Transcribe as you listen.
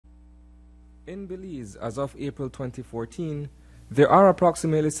In Belize, as of April 2014, there are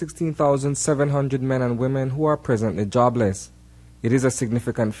approximately 16,700 men and women who are presently jobless. It is a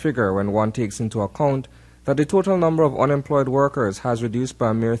significant figure when one takes into account that the total number of unemployed workers has reduced by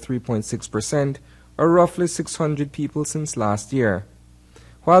a mere 3.6%, or roughly 600 people since last year.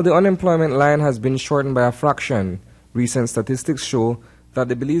 While the unemployment line has been shortened by a fraction, recent statistics show that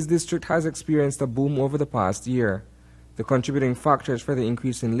the Belize district has experienced a boom over the past year. The contributing factors for the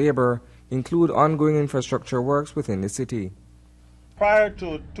increase in labor include ongoing infrastructure works within the city. Prior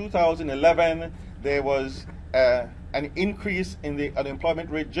to 2011, there was an increase in the unemployment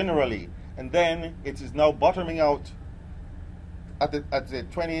rate generally, and then it is now bottoming out at the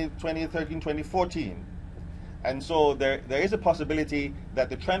 2013-2014. And so there is a possibility that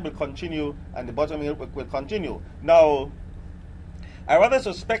the trend will continue and the bottoming will continue. Now, I rather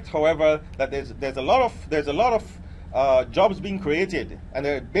suspect, however, that there's a lot of jobs being created, and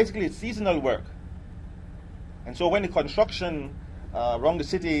they're basically seasonal work. And so when the construction around the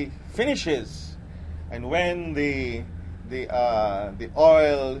city finishes, and when the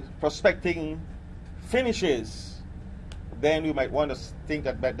oil prospecting finishes, then you might want to think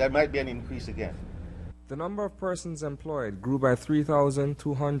that there might be an increase again. The number of persons employed grew by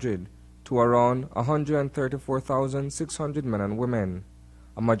 3,200 to around 134,600 men and women.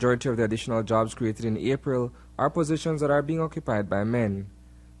 A majority of the additional jobs created in April are positions that are being occupied by men.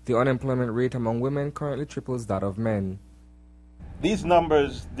 The unemployment rate among women currently triples that of men. These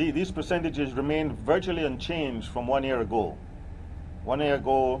numbers, these percentages remain virtually unchanged from 1 year ago. 1 year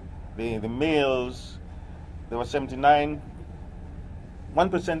ago, the males, there was 1%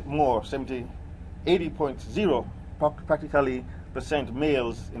 more, 80.0 practically percent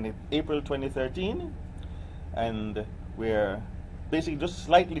males in April 2013, and we're basically just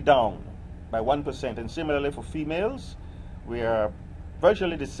slightly down by 1%. And similarly for females, we are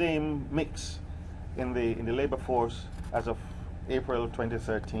virtually the same mix in the labor force as of April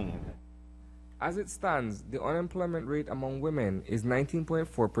 2013. As it stands, the unemployment rate among women is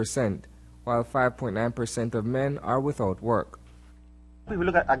 19.4%, while 5.9% of men are without work. If we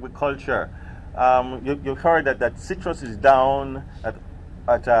look at agriculture, you've heard that citrus is down, that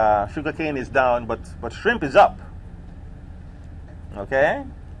sugarcane is down, but shrimp is up. Okay,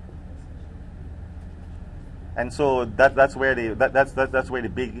 and so that's where the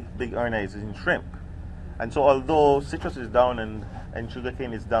big earner is in shrimp. And so although citrus is down and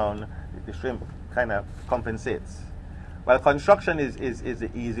sugarcane is down, the shrimp kind of compensates. While construction is the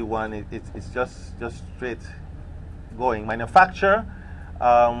easy one, it's just straight going. Manufacture,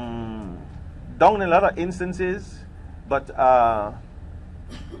 down in a lot of instances, but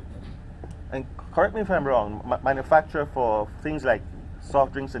and correct me if I'm wrong, manufacture for things like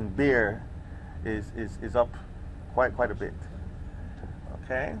soft drinks and beer is up quite a bit.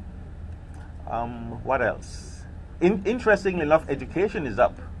 Okay. What else? Interestingly enough, education is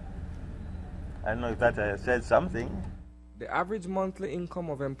up. I don't know if that said something. The average monthly income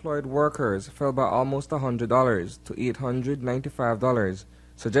of employed workers fell by almost $100 to $895,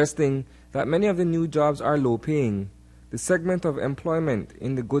 suggesting that many of the new jobs are low-paying. The segment of employment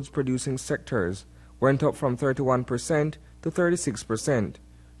in the goods-producing sectors went up from 31% to 36%,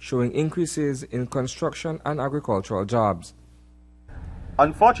 showing increases in construction and agricultural jobs.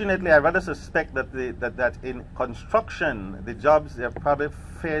 Unfortunately, I rather suspect that that in construction, the jobs are probably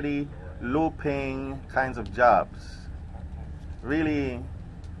fairly low-paying kinds of jobs. Really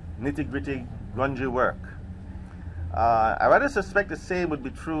nitty-gritty, grungy work. I rather suspect the same would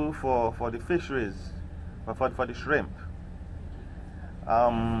be true for the fisheries, for the shrimp.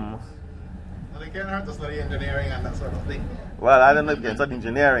 Well, they can't hurt to study engineering and that sort of thing. Well, I don't know if you can study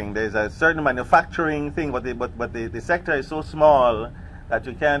engineering. There's a certain manufacturing thing, but the sector is so small that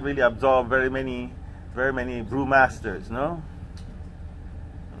you can't really absorb very many brewmasters, no?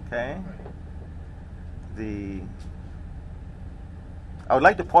 Okay. I would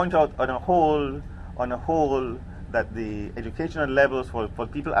like to point out on a whole that the educational levels for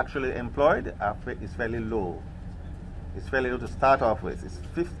people actually employed is fairly low. It's fairly low to start off with.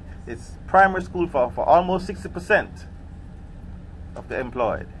 It's primary school for almost 60% of the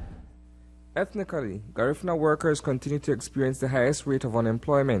employed. Ethnically, Garifuna workers continue to experience the highest rate of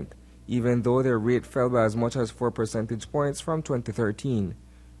unemployment, even though their rate fell by as much as 4 percentage points from 2013.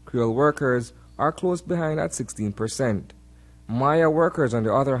 Creole workers are close behind at 16%. Maya workers, on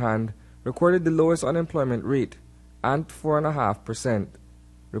the other hand, recorded the lowest unemployment rate at 4.5%.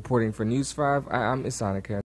 Reporting for News 5, I am Isanike.